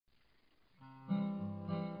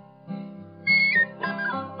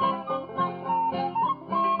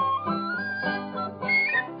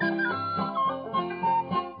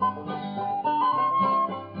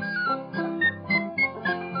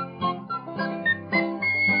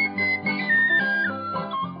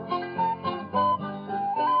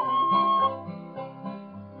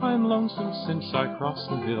counsel since I crossed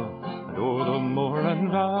the hill, and o'er the moor and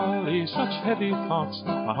valley such heavy thoughts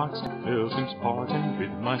my heart still fills since parting with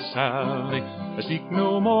my Sally. I seek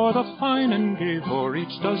no more the fine and gay, for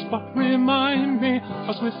each does but remind me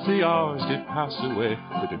how swift the hours did pass away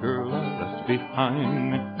with the girl I left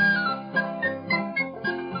behind me.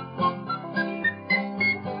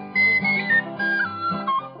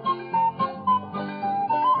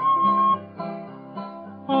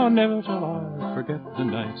 Oh, never shall I forget the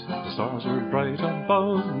night. The stars were bright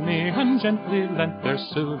above me, and gently lent their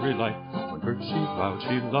silvery light. When first she vowed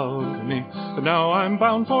she loved me. But now I'm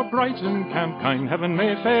bound for Brighton camp. Kind heaven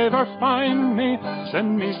may favor find me,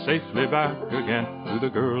 send me safely back again to the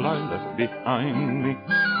girl I left behind me.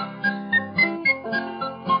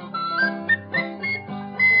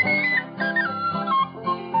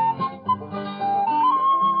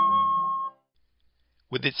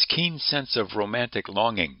 With its keen sense of romantic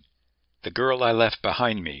longing, The Girl I Left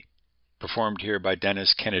Behind Me, performed here by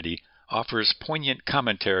Dennis Kennedy, offers poignant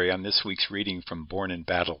commentary on this week's reading from Born in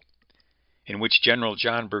Battle, in which General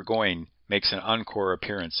John Burgoyne makes an encore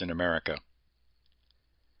appearance in America.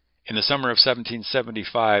 In the summer of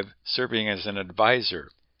 1775, serving as an advisor,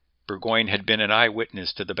 Burgoyne had been an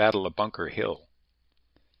eyewitness to the Battle of Bunker Hill.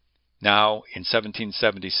 Now, in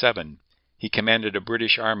 1777, he commanded a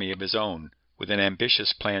British army of his own, with an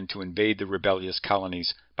ambitious plan to invade the rebellious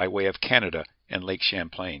colonies by way of Canada and Lake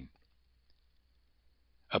Champlain.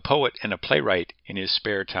 A poet and a playwright in his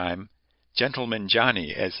spare time, Gentleman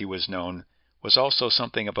Johnny, as he was known, was also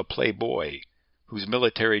something of a playboy, whose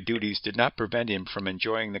military duties did not prevent him from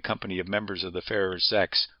enjoying the company of members of the fairer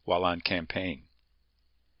sex while on campaign.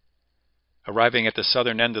 Arriving at the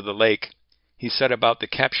southern end of the lake, he set about the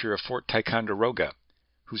capture of Fort Ticonderoga,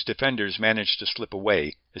 whose defenders managed to slip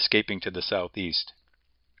away, escaping to the southeast.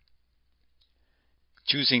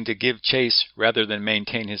 Choosing to give chase rather than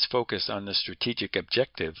maintain his focus on the strategic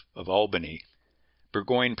objective of Albany,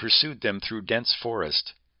 Burgoyne pursued them through dense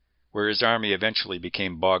forest, where his army eventually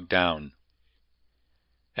became bogged down.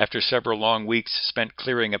 After several long weeks spent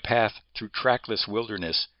clearing a path through trackless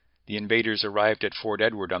wilderness, the invaders arrived at Fort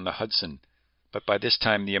Edward on the Hudson, but by this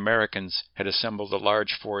time the Americans had assembled a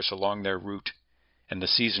large force along their route, and the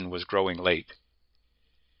season was growing late.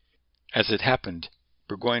 As it happened,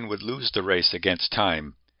 Burgoyne would lose the race against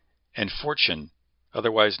time, and Fortune,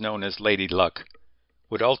 otherwise known as Lady Luck,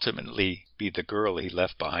 would ultimately be the girl he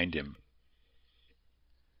left behind him.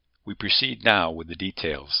 We proceed now with the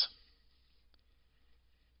details.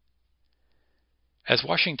 As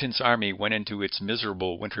Washington's army went into its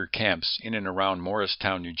miserable winter camps in and around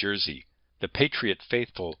Morristown, New Jersey, the Patriot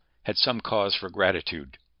faithful had some cause for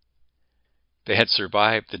gratitude. They had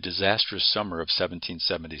survived the disastrous summer of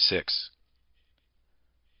 1776.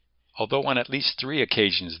 Although on at least 3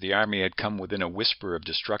 occasions the army had come within a whisper of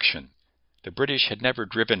destruction, the British had never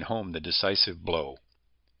driven home the decisive blow.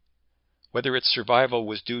 Whether its survival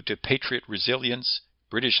was due to patriot resilience,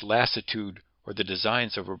 British lassitude, or the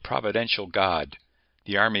designs of a providential God,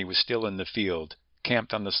 the army was still in the field,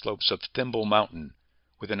 camped on the slopes of Thimble Mountain,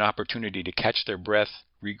 with an opportunity to catch their breath,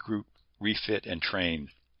 regroup, refit, and train.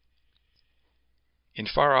 In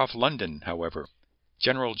far-off London, however,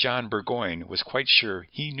 General John Burgoyne was quite sure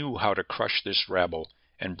he knew how to crush this rabble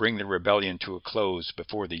and bring the rebellion to a close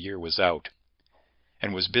before the year was out,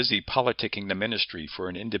 and was busy politicking the ministry for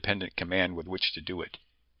an independent command with which to do it.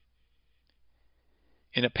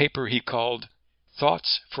 In a paper he called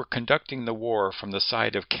Thoughts for Conducting the War from the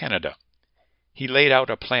Side of Canada, he laid out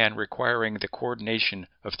a plan requiring the coordination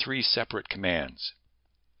of 3 separate commands.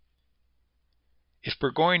 If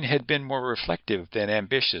Burgoyne had been more reflective than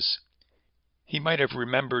ambitious, he might have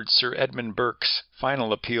remembered Sir Edmund Burke's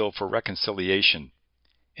final appeal for reconciliation,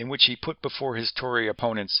 in which he put before his Tory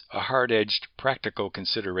opponents a hard-edged, practical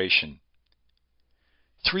consideration.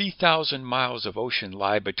 3,000 miles of ocean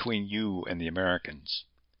lie between you and the Americans.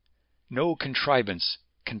 No contrivance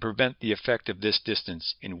can prevent the effect of this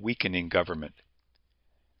distance in weakening government.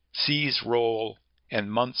 Seas roll,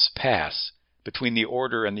 and months pass between the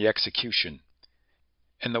order and the execution,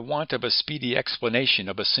 and the want of a speedy explanation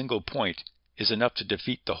of a single point is enough to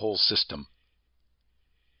defeat the whole system.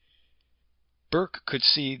 Burke could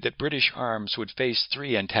see that British arms would face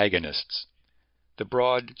 3 antagonists: the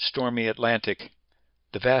broad, stormy Atlantic,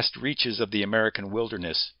 the vast reaches of the American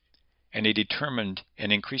wilderness, and a determined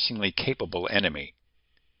and increasingly capable enemy.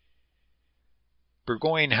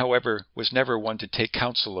 Burgoyne, however, was never one to take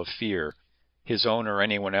counsel of fear, his own or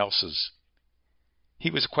anyone else's.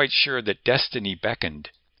 He was quite sure that destiny beckoned,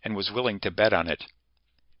 and was willing to bet on it.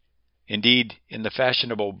 Indeed, in the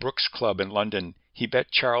fashionable Brooks Club in London, he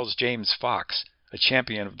bet Charles James Fox, a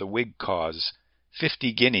champion of the Whig cause,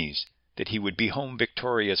 50 guineas, that he would be home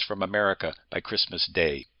victorious from America by Christmas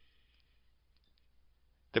Day.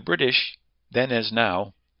 The British, then as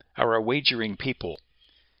now, are a wagering people,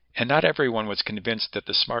 and not everyone was convinced that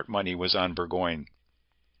the smart money was on Burgoyne.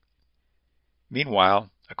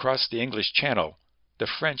 Meanwhile, across the English Channel, the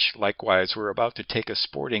French likewise were about to take a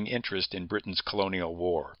sporting interest in Britain's colonial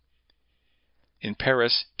war. In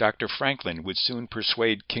Paris, Dr. Franklin would soon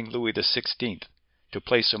persuade King Louis XVI to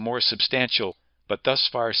place a more substantial, but thus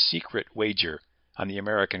far secret, wager on the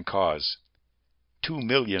American cause: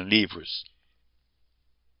 2,000,000 livres.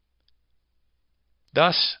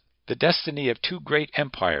 Thus, the destiny of two great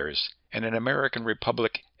empires and an American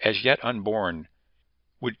republic as yet unborn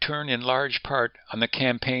would turn in large part on the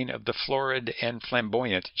campaign of the florid and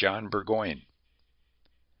flamboyant John Burgoyne.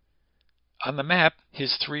 On the map,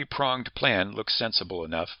 his three-pronged plan looks sensible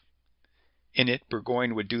enough. In it,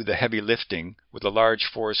 Burgoyne would do the heavy lifting, with a large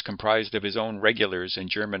force comprised of his own regulars and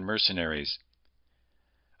German mercenaries.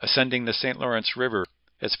 Ascending the St. Lawrence River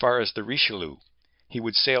as far as the Richelieu, he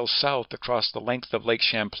would sail south across the length of Lake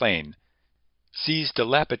Champlain, seize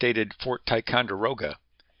dilapidated Fort Ticonderoga,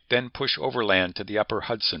 then push overland to the upper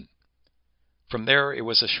Hudson. From there it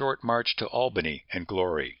was a short march to Albany and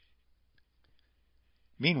glory.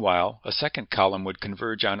 Meanwhile, a second column would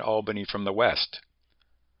converge on Albany from the west.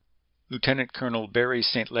 Lieutenant Colonel Barry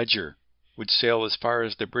St. Leger would sail as far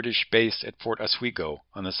as the British base at Fort Oswego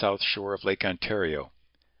on the south shore of Lake Ontario,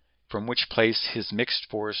 from which place his mixed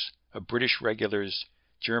force of British regulars,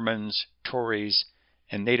 Germans, Tories,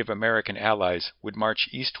 and Native American allies would march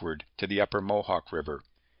eastward to the upper Mohawk River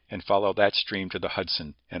and follow that stream to the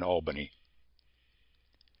Hudson and Albany.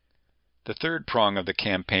 The third prong of the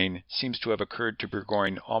campaign seems to have occurred to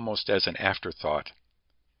Burgoyne almost as an afterthought.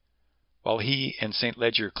 While he and St.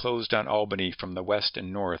 Leger closed on Albany from the west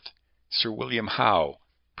and north, Sir William Howe,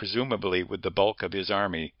 presumably with the bulk of his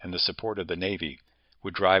army and the support of the navy,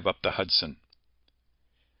 would drive up the Hudson.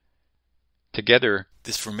 Together,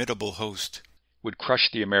 this formidable host would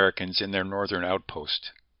crush the Americans in their northern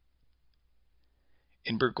outpost.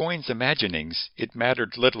 In Burgoyne's imaginings, it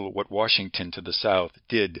mattered little what Washington to the south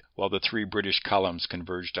did while the three British columns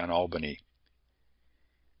converged on Albany.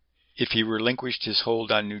 If he relinquished his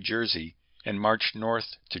hold on New Jersey and marched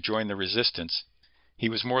north to join the resistance, he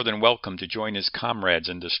was more than welcome to join his comrades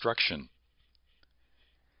in destruction.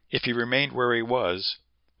 If he remained where he was,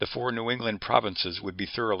 the four New England provinces would be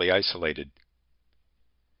thoroughly isolated.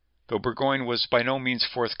 Though Burgoyne was by no means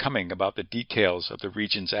forthcoming about the details of the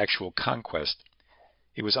region's actual conquest,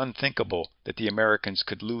 it was unthinkable that the Americans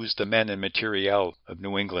could lose the men and materiel of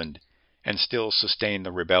New England and still sustain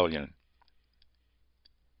the rebellion.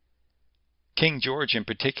 King George in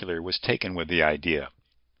particular was taken with the idea.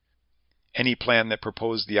 Any plan that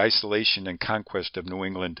proposed the isolation and conquest of New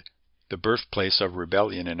England, the birthplace of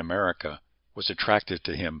rebellion in America, was attractive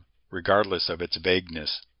to him, regardless of its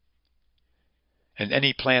vagueness. And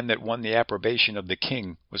any plan that won the approbation of the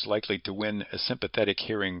king was likely to win a sympathetic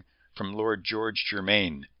hearing from Lord George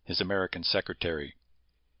Germain, his American secretary.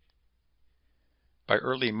 By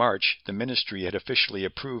early March, the ministry had officially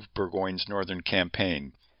approved Burgoyne's northern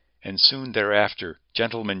campaign, and soon thereafter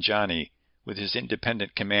Gentleman Johnny, with his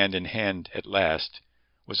independent command in hand at last,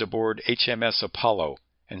 was aboard HMS Apollo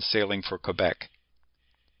and sailing for Quebec.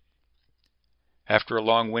 After a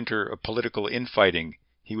long winter of political infighting,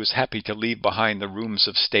 he was happy to leave behind the rooms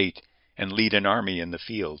of state and lead an army in the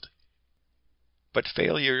field. But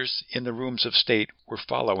failures in the rooms of state were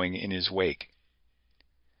following in his wake.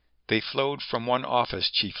 They flowed from one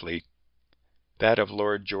office chiefly, that of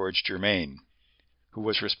Lord George Germain, who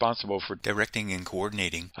was responsible for directing and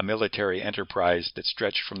coordinating a military enterprise that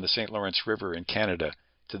stretched from the St. Lawrence River in Canada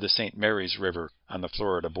to the St. Mary's River on the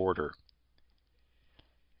Florida border.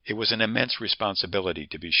 It was an immense responsibility,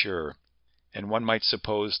 to be sure, and one might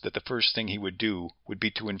suppose that the first thing he would do would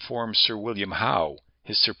be to inform Sir William Howe,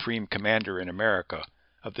 his supreme commander in America,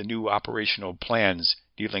 of the new operational plans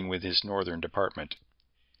dealing with his northern department.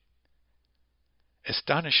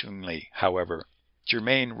 Astonishingly, however,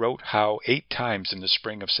 Germain wrote Howe 8 times in the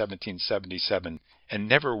spring of 1777 and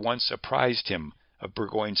never once apprised him of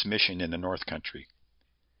Burgoyne's mission in the North Country.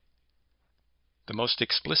 The most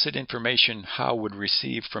explicit information Howe would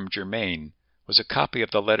receive from Germain was a copy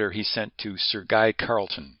of the letter he sent to Sir Guy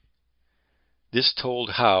Carleton. This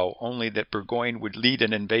told Howe only that Burgoyne would lead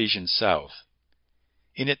an invasion south.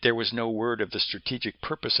 In it there was no word of the strategic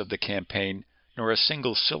purpose of the campaign, nor a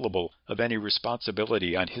single syllable of any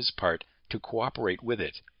responsibility on his part to cooperate with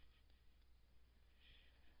it.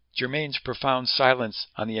 Germain's profound silence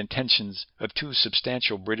on the intentions of two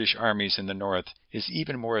substantial British armies in the north is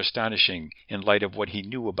even more astonishing in light of what he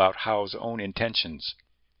knew about Howe's own intentions.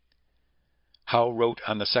 Howe wrote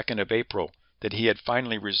on the 2nd of April that he had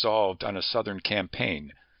finally resolved on a southern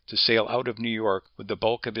campaign, to sail out of New York with the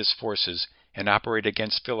bulk of his forces and operate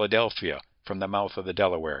against Philadelphia from the mouth of the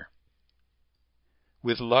Delaware.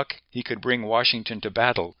 With luck, he could bring Washington to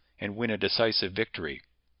battle and win a decisive victory.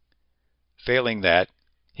 Failing that,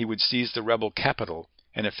 he would seize the rebel capital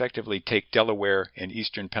and effectively take Delaware and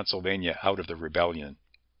eastern Pennsylvania out of the rebellion.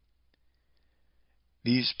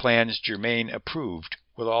 These plans Germain approved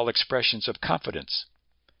with all expressions of confidence.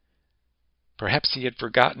 Perhaps he had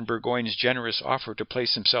forgotten Burgoyne's generous offer to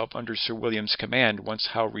place himself under Sir William's command once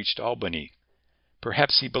Howe reached Albany.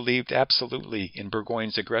 Perhaps he believed absolutely in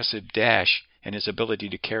Burgoyne's aggressive dash and his ability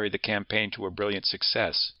to carry the campaign to a brilliant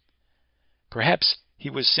success. Perhaps he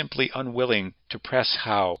was simply unwilling to press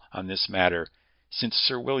Howe on this matter, since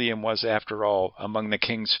Sir William was, after all, among the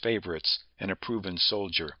king's favorites and a proven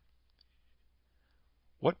soldier.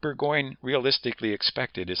 What Burgoyne realistically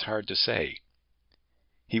expected is hard to say.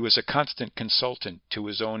 He was a constant consultant to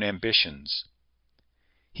his own ambitions.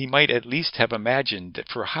 He might at least have imagined that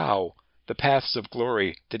for Howe the paths of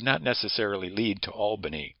glory did not necessarily lead to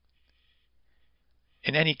Albany.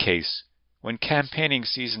 In any case, when campaigning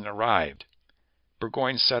season arrived,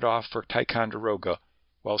 Burgoyne set off for Ticonderoga,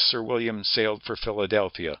 while Sir William sailed for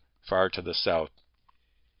Philadelphia, far to the south.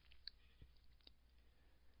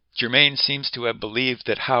 Germain seems to have believed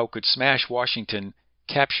that Howe could smash Washington,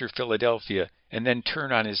 capture Philadelphia, and then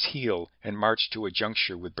turn on his heel and march to a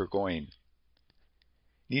juncture with Burgoyne.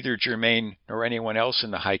 Neither Germain nor anyone else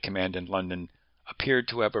in the high command in London appeared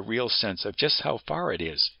to have a real sense of just how far it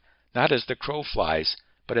is, not as the crow flies,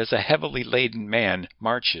 but as a heavily laden man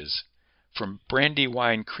marches, from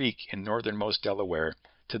Brandywine Creek in northernmost Delaware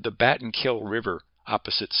to the Battenkill River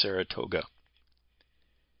opposite Saratoga.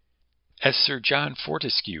 As Sir John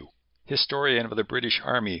Fortescue, historian of the British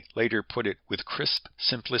Army, later put it with crisp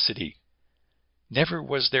simplicity, never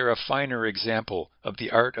was there a finer example of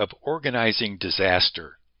the art of organizing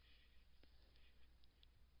disaster.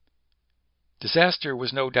 Disaster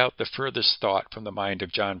was no doubt the furthest thought from the mind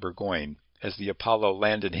of John Burgoyne, as the Apollo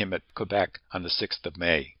landed him at Quebec on the 6th of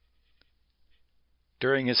May.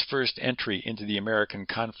 During his first entry into the American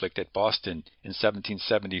conflict at Boston in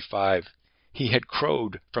 1775, he had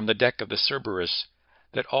crowed from the deck of the Cerberus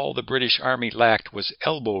that all the British Army lacked was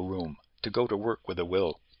elbow room to go to work with a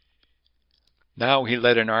will. Now he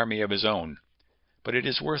led an army of his own, but it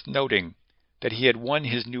is worth noting that he had won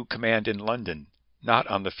his new command in London, not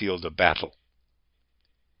on the field of battle.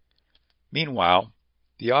 Meanwhile,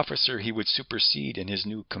 the officer he would supersede in his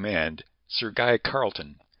new command, Sir Guy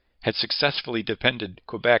Carleton, had successfully defended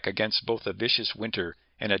Quebec against both a vicious winter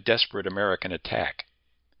and a desperate American attack.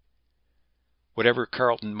 Whatever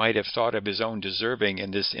Carleton might have thought of his own deserving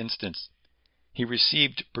in this instance, he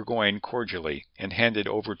received Burgoyne cordially and handed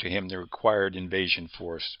over to him the required invasion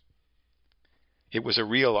force. It was a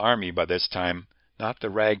real army by this time, not the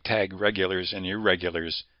ragtag regulars and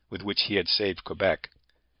irregulars with which he had saved Quebec,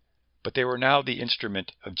 but they were now the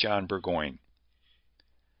instrument of John Burgoyne.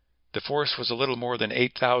 The force was a little more than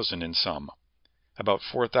 8,000 in sum, about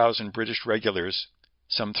 4,000 British regulars,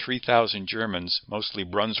 some 3,000 Germans, mostly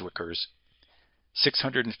Brunswickers,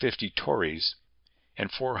 650 Tories,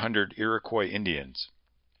 and 400 Iroquois Indians.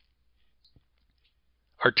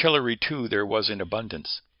 Artillery, too, there was in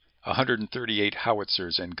abundance, 138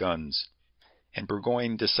 howitzers and guns, and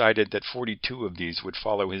Burgoyne decided that 42 of these would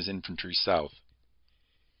follow his infantry south.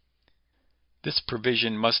 This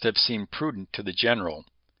provision must have seemed prudent to the general,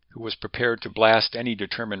 who was prepared to blast any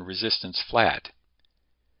determined resistance flat.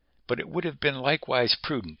 But it would have been likewise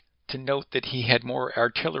prudent to note that he had more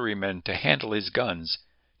artillerymen to handle his guns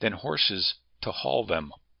than horses to haul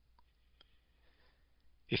them.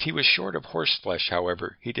 If he was short of horseflesh,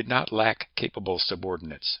 however, he did not lack capable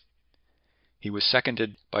subordinates. He was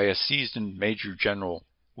seconded by a seasoned Major General,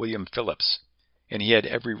 William Phillips, and he had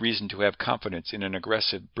every reason to have confidence in an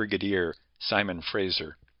aggressive brigadier, Simon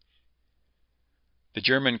Fraser. The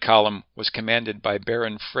German column was commanded by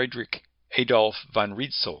Baron Friedrich Adolf von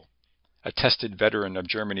Rietzel, a tested veteran of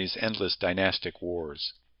Germany's endless dynastic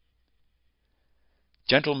wars.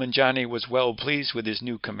 Gentleman Johnny was well pleased with his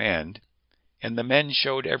new command, and the men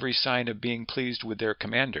showed every sign of being pleased with their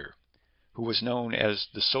commander, who was known as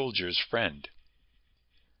the soldier's friend.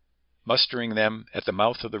 Mustering them at the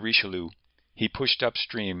mouth of the Richelieu, he pushed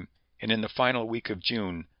upstream, and in the final week of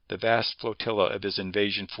June, the vast flotilla of his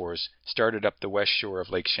invasion force started up the west shore of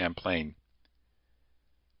Lake Champlain.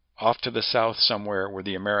 Off to the south somewhere were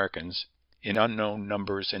the Americans, in unknown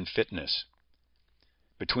numbers and fitness.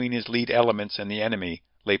 Between his lead elements and the enemy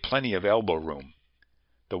lay plenty of elbow room,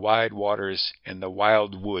 the wide waters and the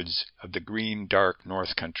wild woods of the green, dark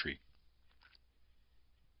north country.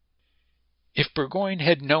 If Burgoyne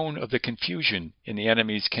had known of the confusion in the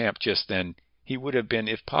enemy's camp just then, he would have been,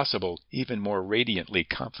 if possible, even more radiantly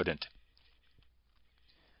confident.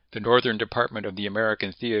 The northern department of the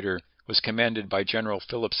American theater was commanded by General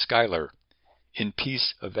Philip Schuyler, in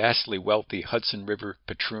peace a vastly wealthy Hudson River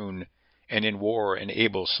patroon, and in war an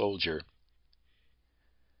able soldier.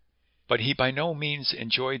 But he by no means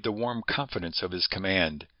enjoyed the warm confidence of his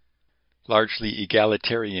command, largely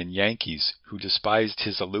egalitarian Yankees who despised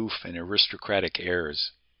his aloof and aristocratic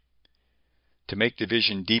airs. To make the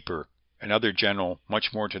division deeper, another general much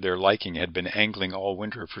more to their liking had been angling all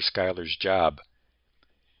winter for Schuyler's job.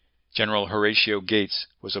 General Horatio Gates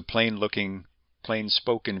was a plain-looking,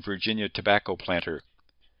 plain-spoken Virginia tobacco planter.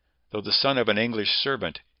 Though the son of an English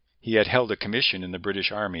servant, he had held a commission in the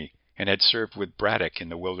British Army and had served with Braddock in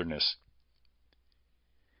the Wilderness.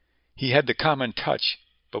 He had the common touch,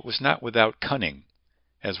 but was not without cunning,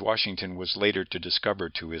 as Washington was later to discover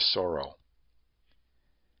to his sorrow.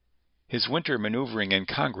 His winter maneuvering in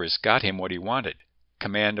Congress got him what he wanted,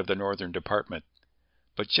 command of the Northern Department.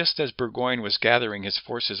 But just as Burgoyne was gathering his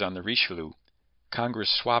forces on the Richelieu, Congress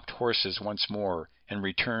swapped horses once more and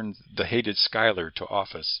returned the hated Schuyler to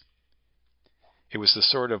office. It was the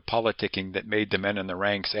sort of politicking that made the men in the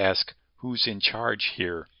ranks ask, "Who's in charge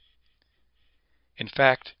here?" In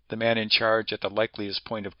fact, the man in charge at the likeliest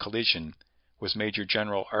point of collision was Major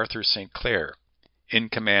General Arthur St. Clair, in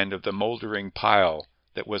command of the moldering pile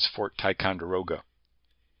that was Fort Ticonderoga.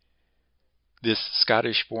 This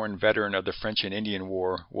Scottish-born veteran of the French and Indian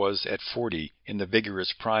War was, at 40, in the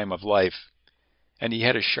vigorous prime of life, and he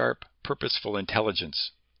had a sharp, purposeful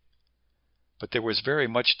intelligence. But there was very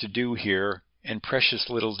much to do here, and precious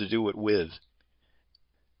little to do it with.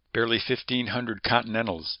 Barely 1,500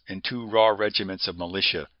 Continentals and 2 raw regiments of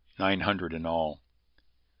militia, 900 in all.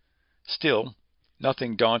 Still,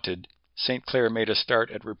 nothing daunted, St. Clair made a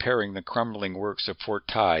start at repairing the crumbling works of Fort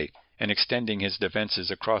Ty and extending his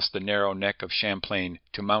defenses across the narrow neck of Champlain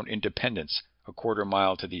to Mount Independence, a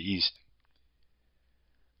quarter-mile to the east.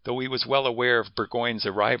 Though he was well aware of Burgoyne's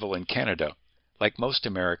arrival in Canada, like most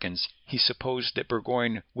Americans, he supposed that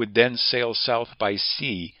Burgoyne would then sail south by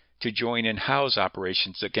sea to join in Howe's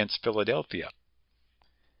operations against Philadelphia.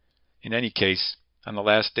 In any case, on the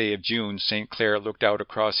last day of June, St. Clair looked out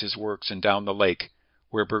across his works and down the lake,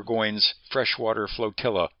 where Burgoyne's freshwater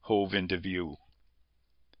flotilla hove into view.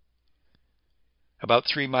 About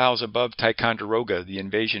 3 miles above Ticonderoga, the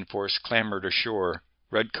invasion force clambered ashore,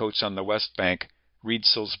 redcoats on the west bank,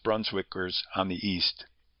 Riedsel's Brunswickers on the east.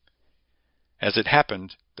 As it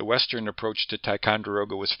happened, the western approach to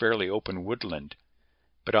Ticonderoga was fairly open woodland,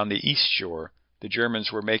 but on the east shore, the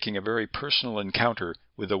Germans were making a very personal encounter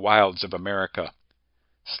with the wilds of America,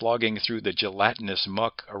 slogging through the gelatinous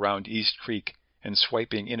muck around East Creek and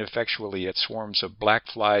swiping ineffectually at swarms of black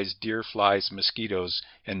flies, deer flies, mosquitoes,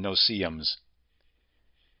 and no-see-ums.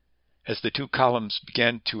 As the 2 columns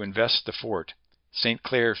began to invest the fort, St.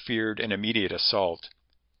 Clair feared an immediate assault.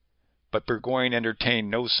 But Burgoyne entertained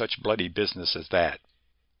no such bloody business as that.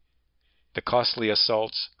 The costly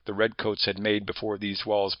assaults the redcoats had made before these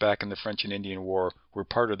walls back in the French and Indian War were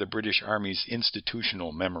part of the British Army's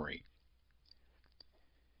institutional memory.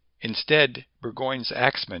 Instead, Burgoyne's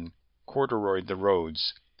axemen corduroyed the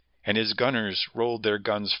roads, and his gunners rolled their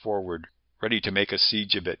guns forward, ready to make a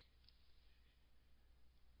siege of it.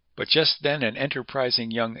 But just then an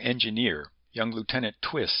enterprising young engineer, young Lieutenant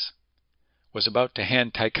Twiss, was about to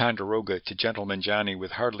hand Ticonderoga to Gentleman Johnny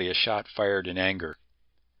with hardly a shot fired in anger.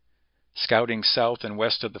 Scouting south and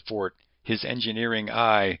west of the fort, his engineering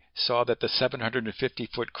eye saw that the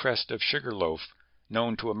 750-foot crest of Sugarloaf,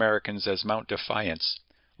 known to Americans as Mount Defiance,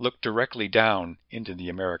 looked directly down into the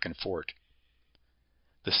American fort.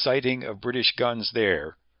 The sighting of British guns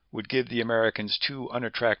there would give the Americans 2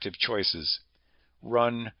 unattractive choices: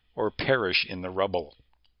 run or perish in the rubble.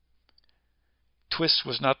 Twiss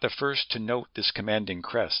was not the first to note this commanding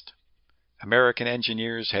crest. American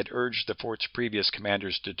engineers had urged the fort's previous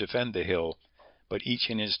commanders to defend the hill, but each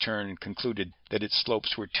in his turn concluded that its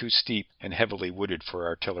slopes were too steep and heavily wooded for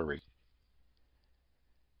artillery.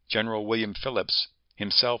 General William Phillips,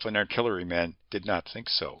 himself an artilleryman, did not think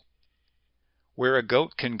so. Where a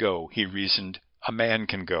goat can go, he reasoned, a man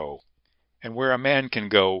can go, and where a man can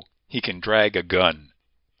go, he can drag a gun.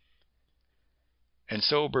 And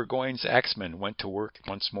so Burgoyne's axemen went to work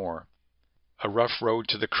once more. A rough road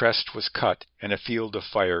to the crest was cut, and a field of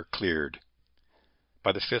fire cleared.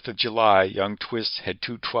 By the 5th of July, young Twists had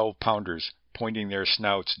two 12-pounders pointing their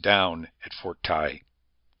snouts down at Fort Ty.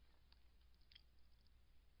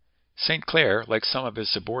 St. Clair, like some of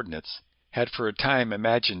his subordinates, had for a time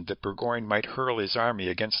imagined that Burgoyne might hurl his army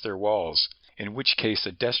against their walls, in which case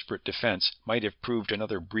a desperate defense might have proved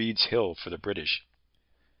another Breed's Hill for the British.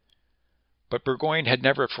 But Burgoyne had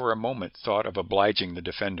never for a moment thought of obliging the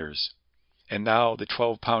defenders, and now the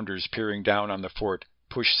 12-pounders peering down on the fort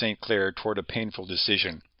pushed St. Clair toward a painful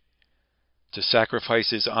decision: to sacrifice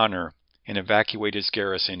his honor and evacuate his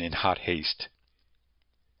garrison in hot haste.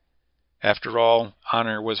 After all,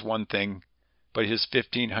 honor was one thing, but his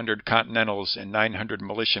 1,500 Continentals and 900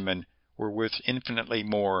 militiamen were worth infinitely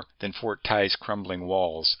more than Fort Ty's crumbling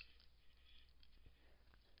walls.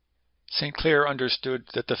 St. Clair understood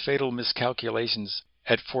that the fatal miscalculations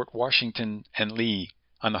at Fort Washington and Lee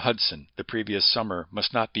on the Hudson the previous summer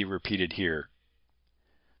must not be repeated here.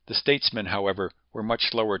 The statesmen, however, were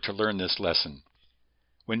much slower to learn this lesson.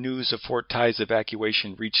 When news of Fort Ty's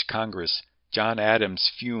evacuation reached Congress, John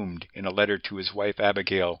Adams fumed in a letter to his wife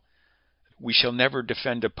Abigail, "We shall never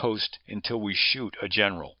defend a post until we shoot a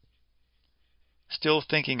general." Still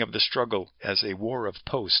thinking of the struggle as a war of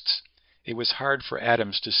posts, it was hard for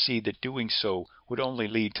Adams to see that doing so would only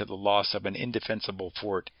lead to the loss of an indefensible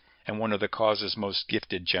fort and one of the cause's most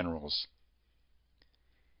gifted generals.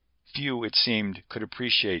 Few, it seemed, could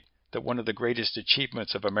appreciate that one of the greatest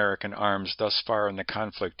achievements of American arms thus far in the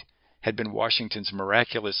conflict had been Washington's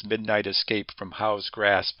miraculous midnight escape from Howe's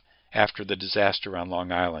grasp after the disaster on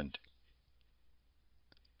Long Island.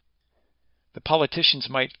 The politicians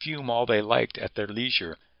might fume all they liked at their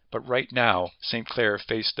leisure, but right now St. Clair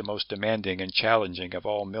faced the most demanding and challenging of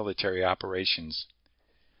all military operations,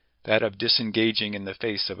 that of disengaging in the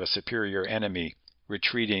face of a superior enemy,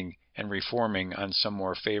 retreating and reforming on some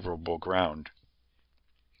more favorable ground.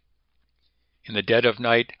 In the dead of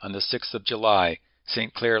night on the 6th of July,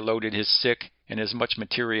 St. Clair loaded his sick and as much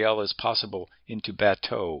materiel as possible into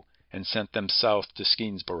bateaux and sent them south to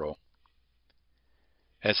Skenesborough.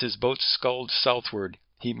 As his boats sculled southward,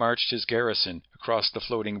 he marched his garrison across the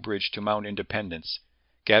floating bridge to Mount Independence,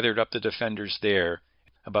 gathered up the defenders there,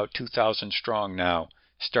 about 2,000 strong now,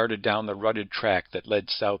 started down the rutted track that led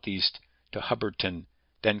southeast to Hubbardton,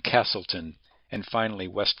 then Castleton, and finally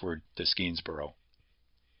westward to Skenesborough.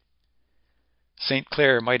 St.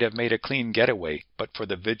 Clair might have made a clean getaway but for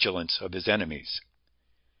the vigilance of his enemies.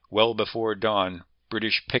 Well before dawn,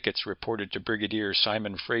 British pickets reported to Brigadier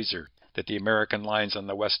Simon Fraser that the American lines on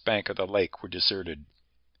the west bank of the lake were deserted.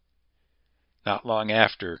 Not long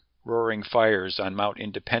after, roaring fires on Mount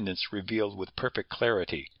Independence revealed with perfect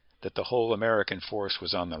clarity that the whole American force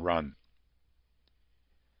was on the run.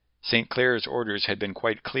 St. Clair's orders had been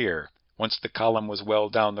quite clear: once the column was well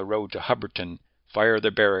down the road to Hubbardton, fire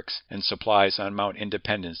the barracks and supplies on Mount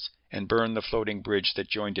Independence, and burn the floating bridge that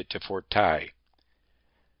joined it to Fort Ty.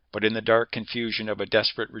 But in the dark confusion of a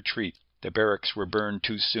desperate retreat, the barracks were burned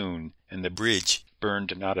too soon, and the bridge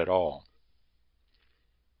burned not at all.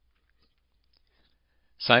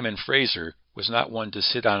 Simon Fraser was not one to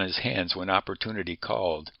sit on his hands when opportunity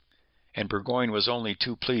called, and Burgoyne was only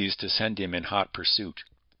too pleased to send him in hot pursuit.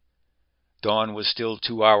 Dawn was still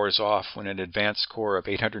 2 hours off when an advance corps of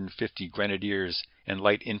 850 grenadiers and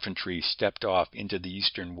light infantry stepped off into the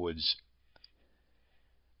eastern woods.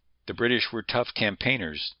 The British were tough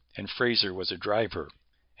campaigners, and Fraser was a driver,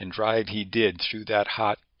 and drive he did through that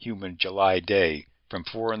hot, humid July day, from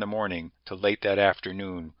 4 in the morning to late that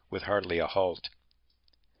afternoon, with hardly a halt.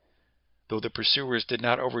 Though the pursuers did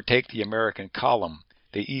not overtake the American column,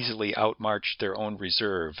 they easily outmarched their own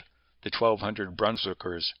reserve, the 1,200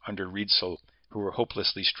 Brunswickers under Riedzel, who were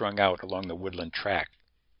hopelessly strung out along the woodland track.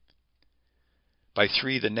 By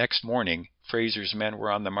 3 the next morning, Fraser's men were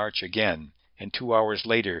on the march again, and 2 hours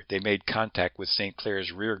later they made contact with St.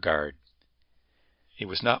 Clair's rear guard. It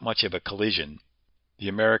was not much of a collision. The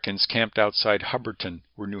Americans camped outside Hubbardton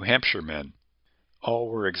were New Hampshire men. All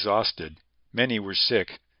were exhausted, many were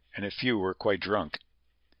sick, and a few were quite drunk.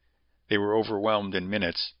 They were overwhelmed in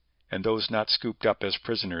minutes, and those not scooped up as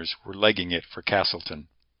prisoners were legging it for Castleton.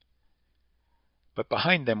 But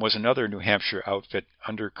behind them was another New Hampshire outfit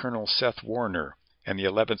under Colonel Seth Warner, and the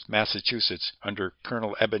 11th Massachusetts under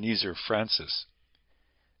Colonel Ebenezer Francis.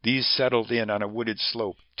 These settled in on a wooded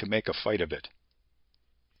slope to make a fight of it.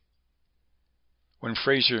 When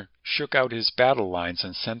Fraser shook out his battle lines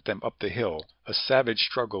and sent them up the hill, a savage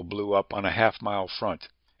struggle blew up on a half-mile front,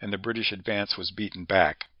 and the British advance was beaten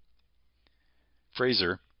back.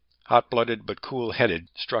 Fraser, hot-blooded but cool-headed,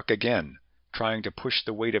 struck again, trying to push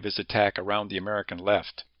the weight of his attack around the American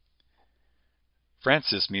left.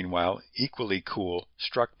 Francis, meanwhile, equally cool,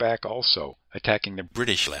 struck back also, attacking the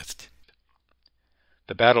British left.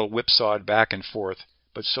 The battle whipsawed back and forth,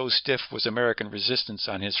 but so stiff was American resistance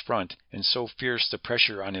on his front, and so fierce the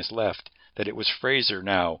pressure on his left, that it was Fraser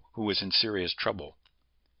now who was in serious trouble.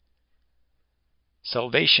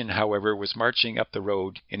 Salvation, however, was marching up the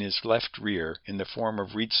road in his left rear in the form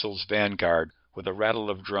of Riedsel's vanguard, with a rattle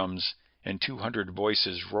of drums and 200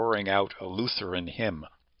 voices roaring out a Lutheran hymn.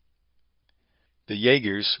 The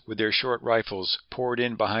Jaegers, with their short rifles, poured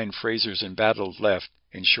in behind Fraser's embattled left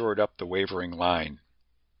and shored up the wavering line.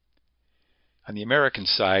 On the American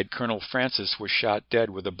side, Colonel Francis was shot dead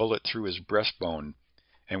with a bullet through his breastbone,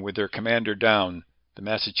 and with their commander down, the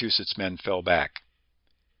Massachusetts men fell back.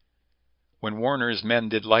 When Warner's men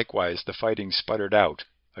did likewise, the fighting sputtered out,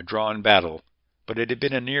 a drawn battle, but it had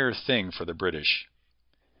been a near thing for the British.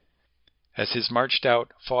 As his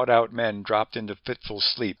marched-out, fought-out men dropped into fitful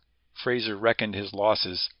sleep, Fraser reckoned his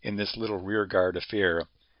losses in this little rearguard affair: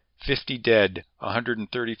 50 dead,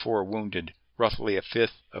 134 wounded, roughly a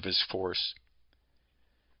fifth of his force.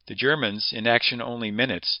 The Germans, in action only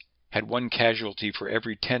minutes, had 1 casualty for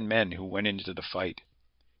every 10 men who went into the fight.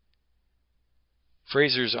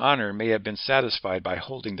 Fraser's honor may have been satisfied by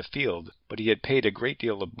holding the field, but he had paid a great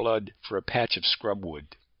deal of blood for a patch of scrub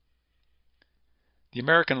wood. The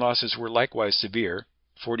American losses were likewise severe: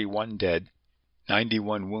 41 dead,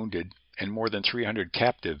 91 wounded, and more than 300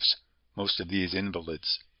 captives, most of these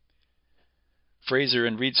invalids. Fraser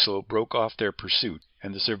and Riedel broke off their pursuit,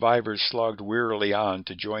 and the survivors slogged wearily on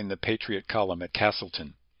to join the Patriot column at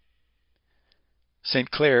Castleton. St.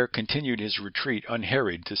 Clair continued his retreat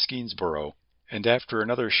unharried to Skenesborough, and after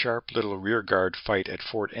another sharp little rearguard fight at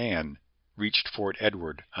Fort Anne, reached Fort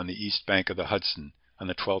Edward on the east bank of the Hudson on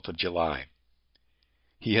the 12th of July.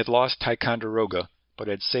 He had lost Ticonderoga, but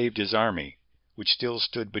had saved his army, which still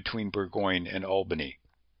stood between Burgoyne and Albany.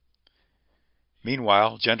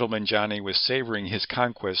 Meanwhile, Gentleman Johnny was savoring his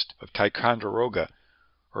conquest of Ticonderoga,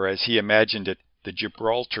 or as he imagined it, the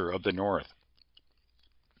Gibraltar of the North.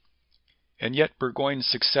 And yet Burgoyne's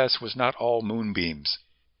success was not all moonbeams.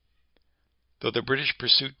 Though the British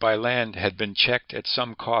pursuit by land had been checked at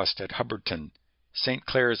some cost at Hubbardton, St.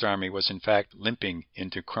 Clair's army was in fact limping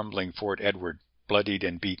into crumbling Fort Edward, bloodied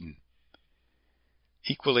and beaten.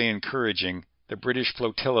 Equally encouraging, the British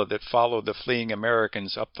flotilla that followed the fleeing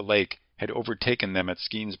Americans up the lake had overtaken them at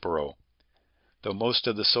Skenesborough. Though most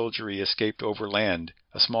of the soldiery escaped overland,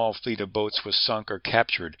 a small fleet of boats was sunk or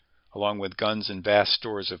captured, along with guns and vast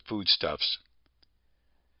stores of foodstuffs.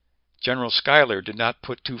 General Schuyler did not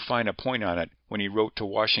put too fine a point on it when he wrote to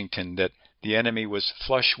Washington that the enemy was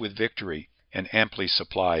flush with victory and amply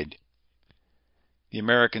supplied. The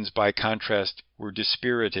Americans, by contrast, were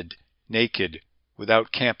dispirited, naked,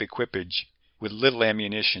 without camp equipage, with little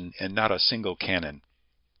ammunition and not a single cannon.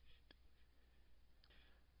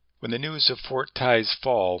 When the news of Fort Tye's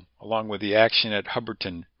fall, along with the action at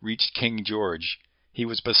Hubbardton, reached King George, he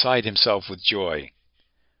was beside himself with joy.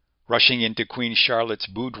 Rushing into Queen Charlotte's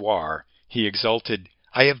boudoir, he exulted,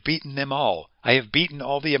 "I have beaten them all! I have beaten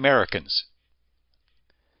all the Americans!"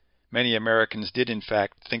 Many Americans did in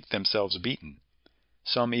fact think themselves beaten.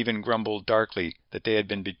 Some even grumbled darkly that they had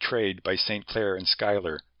been betrayed by St. Clair and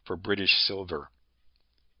Schuyler for British silver.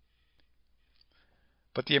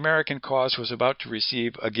 But the American cause was about to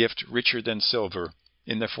receive a gift richer than silver,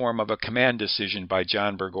 in the form of a command decision by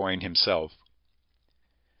John Burgoyne himself.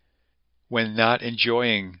 When not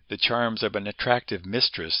enjoying the charms of an attractive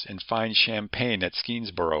mistress and fine champagne at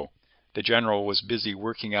Skenesborough, the general was busy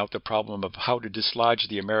working out the problem of how to dislodge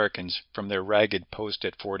the Americans from their ragged post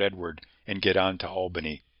at Fort Edward and get on to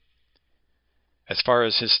Albany. As far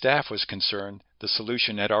as his staff was concerned, the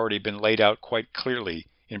solution had already been laid out quite clearly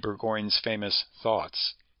in Burgoyne's famous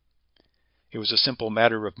Thoughts. It was a simple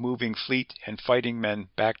matter of moving fleet and fighting men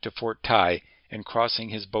back to Fort Tye and crossing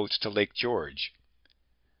his boats to Lake George.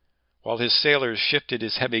 While his sailors shifted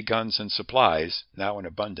his heavy guns and supplies, now in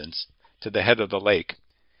abundance, to the head of the lake,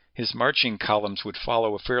 his marching columns would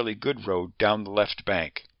follow a fairly good road down the left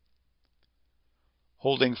bank.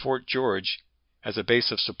 Holding Fort George as a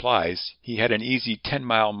base of supplies, he had an easy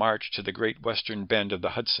 10-mile march to the great western bend of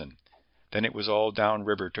the Hudson. Then it was all down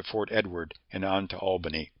river to Fort Edward and on to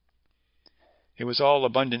Albany. It was all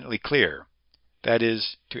abundantly clear, that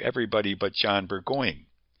is, to everybody but John Burgoyne,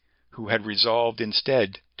 who had resolved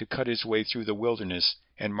instead to cut his way through the wilderness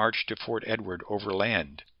and march to Fort Edward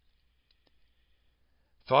overland.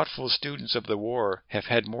 Thoughtful students of the war have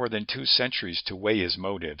had more than 2 centuries to weigh his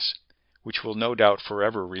motives, which will no doubt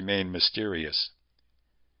forever remain mysterious.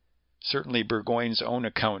 Certainly Burgoyne's own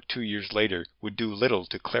account 2 years later would do little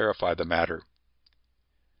to clarify the matter.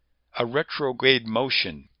 A retrograde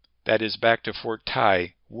motion, that is back to Fort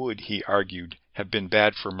Ty, would, he argued, have been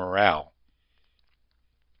bad for morale.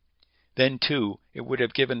 Then, too, it would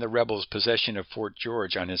have given the rebels possession of Fort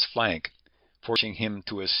George on his flank, forcing him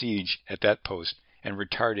to a siege at that post and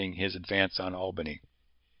retarding his advance on Albany.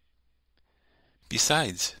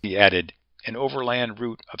 Besides, he added, an overland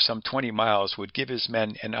route of some 20 miles would give his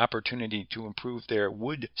men an opportunity to improve their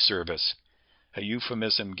wood service, a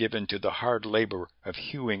euphemism given to the hard labor of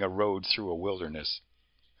hewing a road through a wilderness.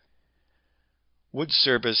 Wood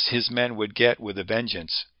service his men would get with a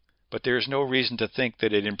vengeance, but there is no reason to think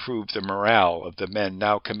that it improved the morale of the men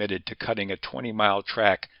now committed to cutting a 20-mile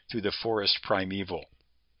track through the forest primeval.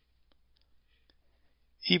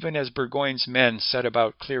 Even as Burgoyne's men set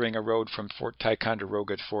about clearing a road from Fort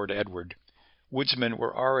Ticonderoga to Fort Edward, woodsmen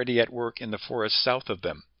were already at work in the forest south of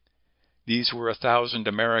them. These were 1,000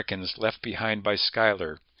 Americans left behind by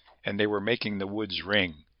Schuyler, and they were making the woods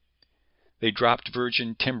ring. They dropped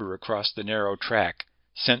virgin timber across the narrow track,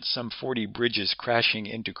 sent some 40 bridges crashing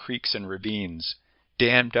into creeks and ravines,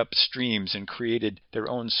 dammed up streams and created their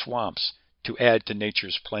own swamps to add to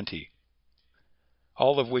nature's plenty.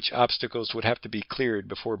 All of which obstacles would have to be cleared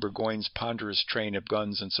before Burgoyne's ponderous train of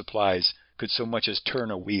guns and supplies could so much as turn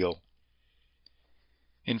a wheel.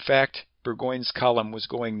 In fact, Burgoyne's column was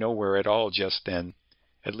going nowhere at all just then,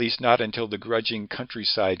 at least not until the grudging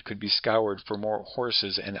countryside could be scoured for more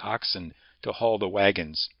horses and oxen to haul the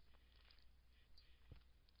wagons.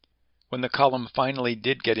 When the column finally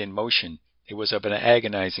did get in motion, it was of an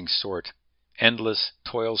agonizing sort. Endless,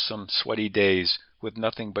 toilsome, sweaty days, with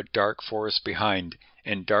nothing but dark forest behind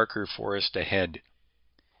and darker forest ahead.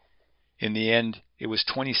 In the end, it was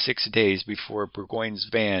 26 days before Burgoyne's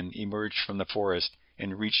van emerged from the forest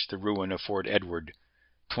and reached the ruin of Fort Edward.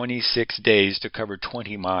 26 days to cover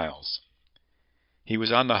 20 miles. He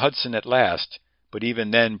was on the Hudson at last, but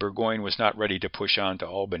even then Burgoyne was not ready to push on to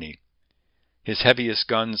Albany. His heaviest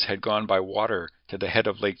guns had gone by water to the head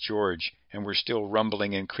of Lake George and were still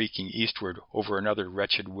rumbling and creaking eastward over another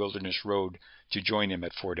wretched wilderness road to join him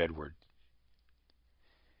at Fort Edward.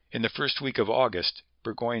 In the first week of August,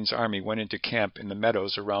 Burgoyne's army went into camp in the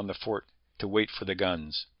meadows around the fort to wait for the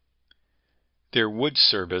guns. Their wood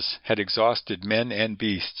service had exhausted men and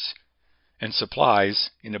beasts, and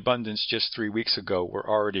supplies, in abundance just 3 weeks ago, were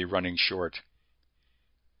already running short.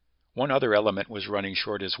 One other element was running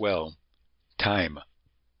short as well: time.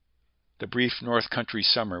 The brief north country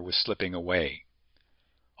summer was slipping away.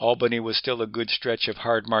 Albany was still a good stretch of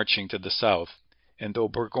hard marching to the south, and though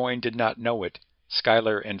Burgoyne did not know it,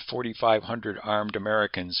 Schuyler and 4,500 armed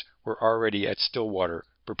Americans were already at Stillwater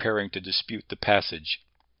preparing to dispute the passage.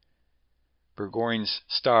 Burgoyne's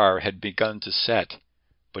star had begun to set,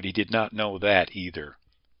 but he did not know that either.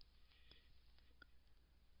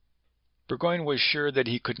 Burgoyne was sure that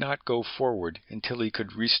he could not go forward until he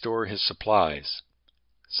could restore his supplies.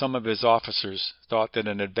 Some of his officers thought that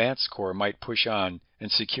an advance corps might push on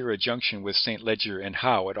and secure a junction with St. Leger and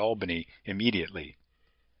Howe at Albany immediately.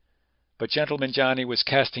 But Gentleman Johnny was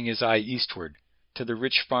casting his eye eastward, to the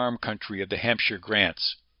rich farm country of the Hampshire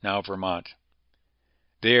Grants, now Vermont.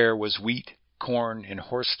 There was wheat, corn, and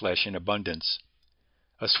horseflesh in abundance.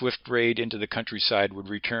 A swift raid into the countryside would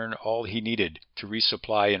return all he needed to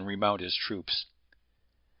resupply and remount his troops.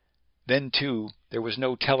 Then, too, there was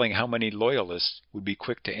no telling how many Loyalists would be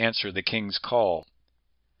quick to answer the King's call.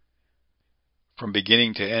 From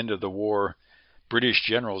beginning to end of the war, British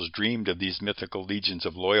generals dreamed of these mythical legions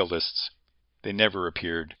of Loyalists. They never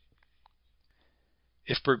appeared.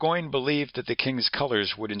 If Burgoyne believed that the King's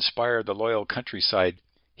colors would inspire the loyal countryside,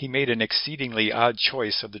 he made an exceedingly odd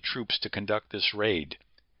choice of the troops to conduct this raid.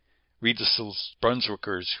 Riedsel's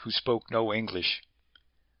Brunswickers who spoke no English.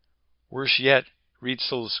 Worse yet,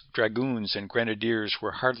 Riedsel's dragoons and grenadiers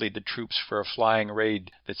were hardly the troops for a flying raid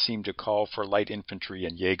that seemed to call for light infantry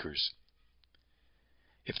and Jaegers.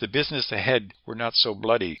 If the business ahead were not so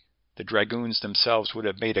bloody, the dragoons themselves would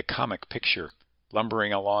have made a comic picture,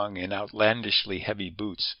 lumbering along in outlandishly heavy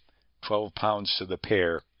boots, 12 pounds to the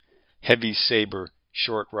pair, heavy saber,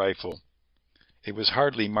 short rifle. It was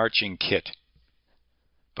hardly marching kit.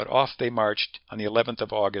 But off they marched on the 11th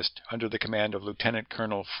of August under the command of Lieutenant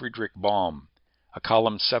Colonel Friedrich Baum, a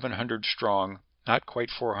column 700 strong, not quite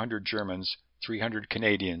 400 Germans, 300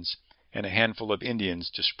 Canadians, and a handful of Indians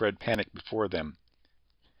to spread panic before them.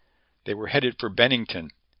 They were headed for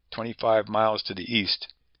Bennington, 25 miles to the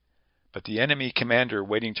east, but the enemy commander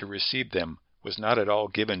waiting to receive them was not at all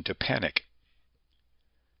given to panic.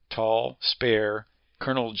 Tall, spare,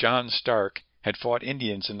 Colonel John Stark had fought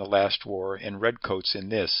Indians in the last war and redcoats in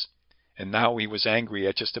this, and now he was angry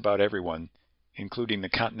at just about everyone, including the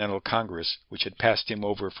Continental Congress, which had passed him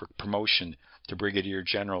over for promotion to brigadier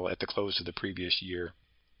general at the close of the previous year.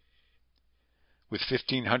 With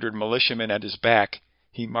 1,500 militiamen at his back,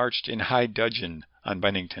 he marched in high dudgeon on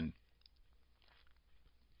Bennington.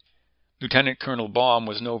 Lieutenant Colonel Baum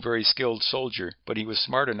was no very skilled soldier, but he was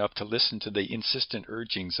smart enough to listen to the insistent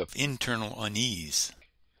urgings of internal unease.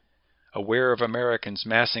 Aware of Americans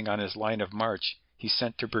massing on his line of march, he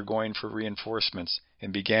sent to Burgoyne for reinforcements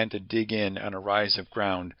and began to dig in on a rise of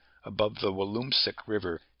ground above the Walloomsic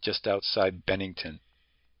River just outside Bennington.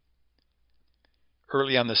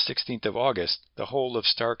 Early on the 16th of August, the whole of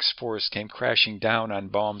Stark's force came crashing down on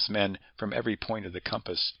Baum's men from every point of the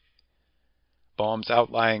compass. Baum's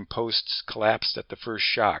outlying posts collapsed at the first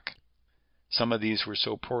shock. Some of these were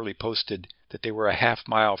so poorly posted that they were a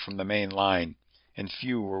half-mile from the main line, and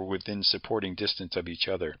few were within supporting distance of each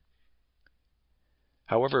other.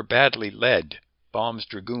 However badly led, Baum's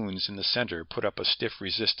dragoons in the center put up a stiff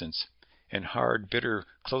resistance, and hard, bitter,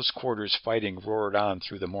 close-quarters fighting roared on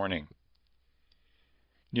through the morning.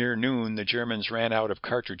 Near noon, the Germans ran out of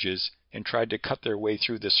cartridges and tried to cut their way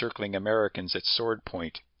through the circling Americans at sword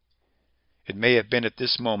point. It may have been at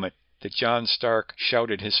this moment that John Stark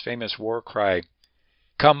shouted his famous war cry,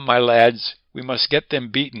 "Come, my lads, we must get them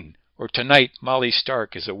beaten, or tonight Molly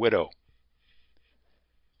Stark is a widow."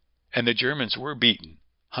 And the Germans were beaten,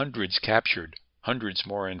 hundreds captured, hundreds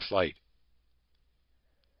more in flight.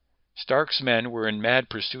 Stark's men were in mad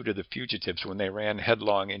pursuit of the fugitives when they ran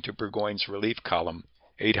headlong into Burgoyne's relief column,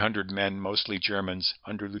 800 men, mostly Germans,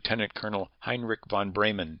 under Lieutenant Colonel Heinrich von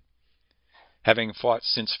Bremen. Having fought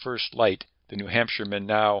since first light, the New Hampshiremen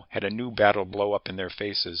now had a new battle blow up in their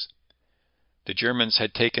faces. The Germans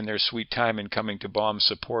had taken their sweet time in coming to Baum's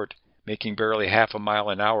support, making barely half a mile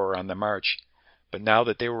an hour on the march, but now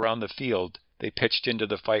that they were on the field, they pitched into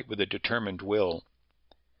the fight with a determined will.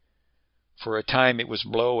 For a time it was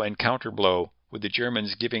blow and counterblow, with the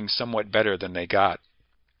Germans giving somewhat better than they got.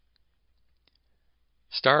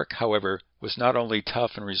 Stark, however, was not only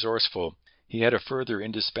tough and resourceful, he had a further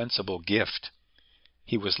indispensable gift.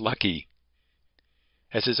 He was lucky.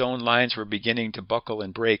 As his own lines were beginning to buckle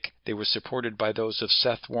and break, they were supported by those of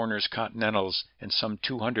Seth Warner's Continentals and some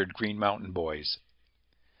 200 Green Mountain Boys.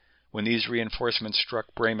 When these reinforcements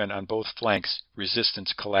struck Bremen on both flanks,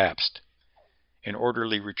 resistance collapsed. An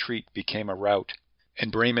orderly retreat became a rout,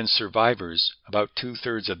 and Bremen's survivors, about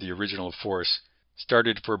two-thirds of the original force,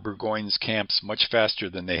 started for Burgoyne's camps much faster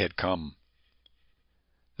than they had come.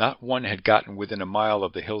 Not one had gotten within a mile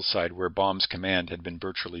of the hillside where Baum's command had been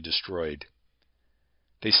virtually destroyed.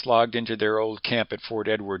 They slogged into their old camp at Fort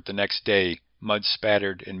Edward the next day,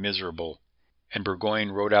 mud-spattered and miserable, and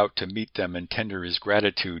Burgoyne rode out to meet them and tender his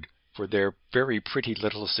gratitude for their very pretty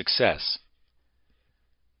little success.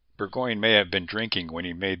 Burgoyne may have been drinking when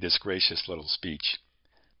he made this gracious little speech,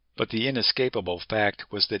 but the inescapable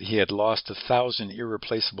fact was that he had lost 1,000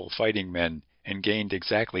 irreplaceable fighting men and gained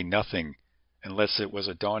exactly nothing, unless it was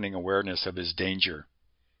a dawning awareness of his danger.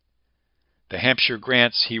 The Hampshire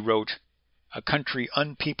grants, he wrote, "A country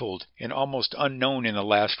unpeopled and almost unknown in the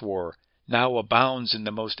last war, now abounds in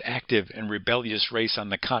the most active and rebellious race on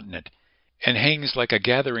the continent, and hangs like a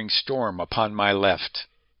gathering storm upon my left."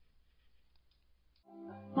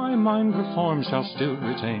 My mind her form shall still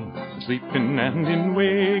retain, sleeping and in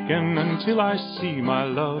waking, until I see my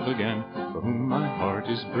love again, for whom my heart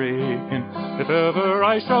is breaking. If ever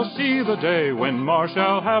I shall see the day when Mar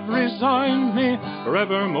shall have resigned me,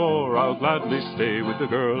 forevermore I'll gladly stay with the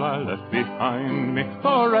girl I left behind me.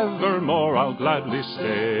 Forevermore I'll gladly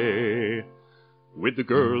stay with the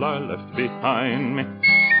girl I left behind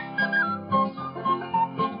me.